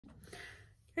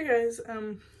Hey guys,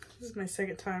 this is my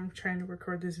second time trying to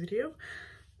record this video.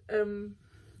 The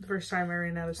first time I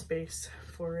ran out of space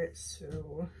for it,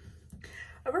 so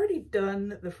I've already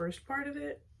done the first part of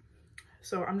it,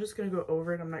 so I'm just gonna go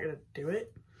over it. I'm not gonna do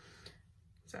it.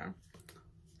 So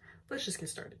let's just get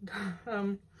started.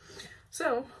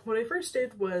 So what I first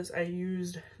did was I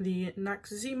used the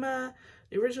Noxzema,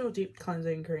 the original deep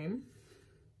cleansing cream.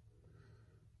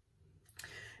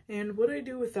 And what I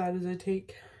do with that is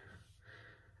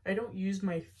I don't use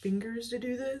my fingers to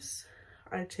do this.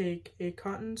 I take a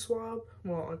cotton swab,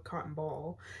 well, a cotton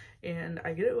ball, and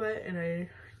I get it wet and I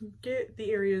get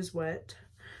the areas wet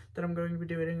that I'm going to be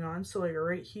doing it on. So like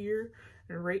right here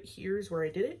and right here is where I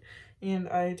did it. And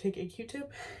I take a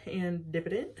Q-tip and dip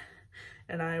it in,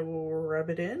 and I will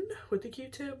rub it in with the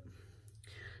Q-tip,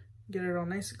 get it all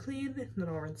nice and clean, and then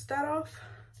I'll rinse that off.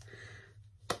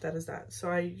 That is that. So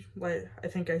I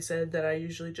think I said that I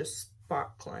usually just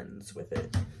spot cleanse with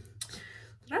it.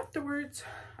 Then afterwards,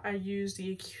 I use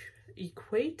the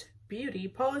Equate Beauty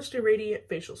Polished and Radiant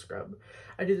Facial Scrub.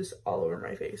 I do this all over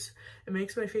my face. It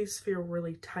makes my face feel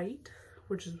really tight,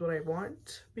 which is what I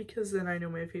want, because then I know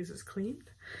my face is clean.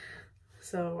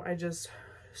 So I just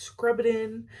scrub it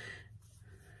in.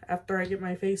 After I get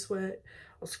my face wet,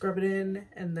 I'll scrub it in,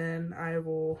 and then I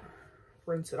will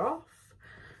rinse it off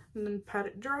and then pat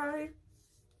it dry.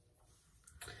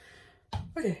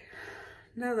 Okay,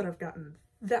 now that I've gotten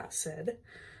that said,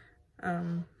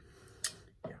 yeah.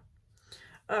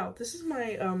 Oh, this is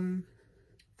my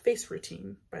face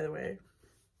routine, by the way.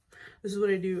 This is what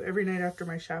I do every night after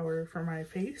my shower for my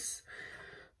face.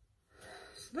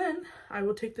 So then I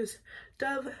will take this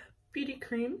Dove Beauty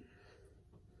Cream,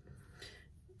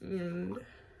 and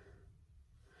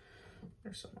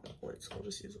there's some on the lid, so I'll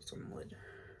just use what's on the lid.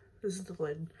 This is the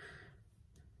lid.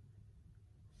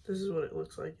 This is what it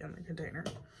looks like in the container.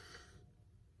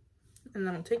 And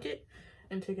then I'll take it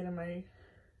and take it in my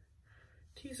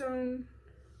T-zone.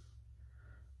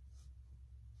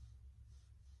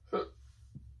 Oh,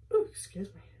 excuse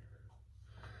me.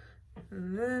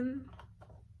 And then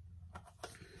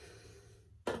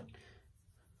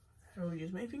I will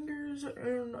use my fingers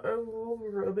and I will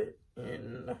rub it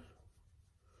in.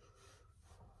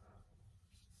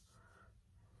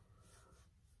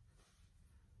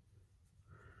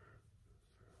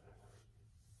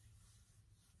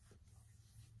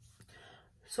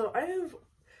 So I have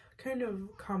kind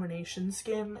of combination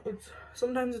skin.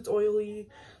 Sometimes it's oily,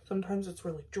 sometimes it's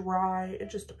really dry. It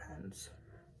just depends.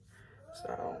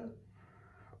 So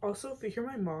also, if you hear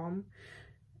my mom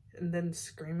and then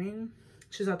screaming,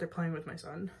 she's out there playing with my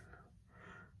son.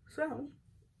 So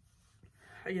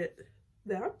I get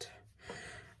that.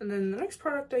 And then the next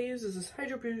product I use is this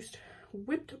Hydro Boost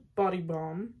Whipped Body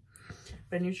Balm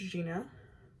by Neutrogena.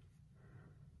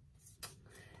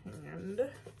 And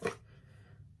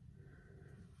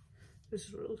this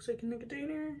is what it looks like in the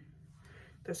container.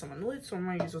 There's some on the lid, so I'm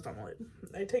gonna use what's on the lid.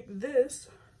 I take this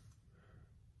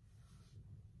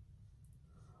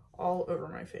all over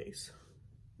my face,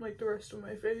 like the rest of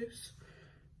my face.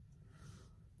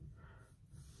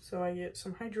 So I get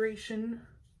some hydration.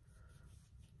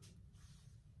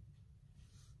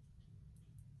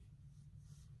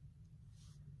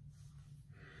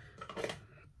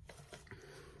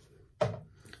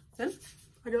 Then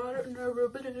I got it and I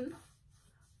rub it in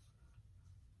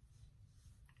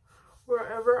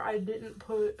wherever I didn't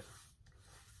put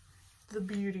the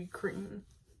beauty cream.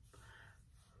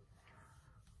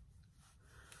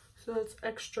 So that's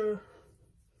extra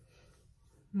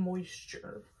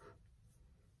moisture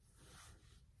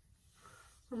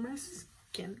for my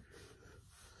skin.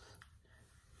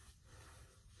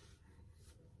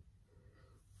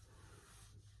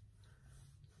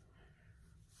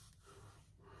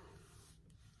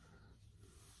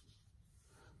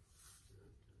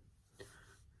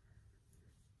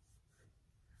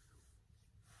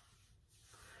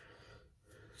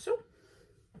 So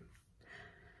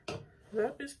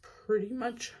that is pretty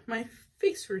much my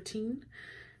face routine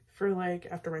for like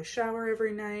after my shower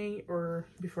every night or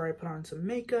before I put on some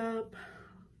makeup.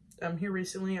 Here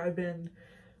recently I've been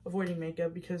avoiding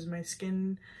makeup because my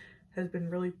skin has been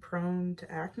really prone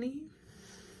to acne.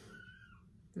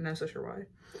 I'm not so sure why,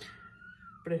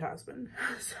 but it has been.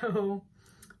 So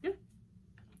yeah,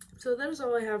 so that is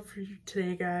all I have for you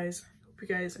today, guys. Hope you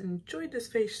guys enjoyed this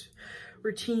face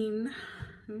routine.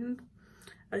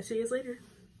 I'll see you guys later.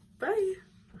 Bye.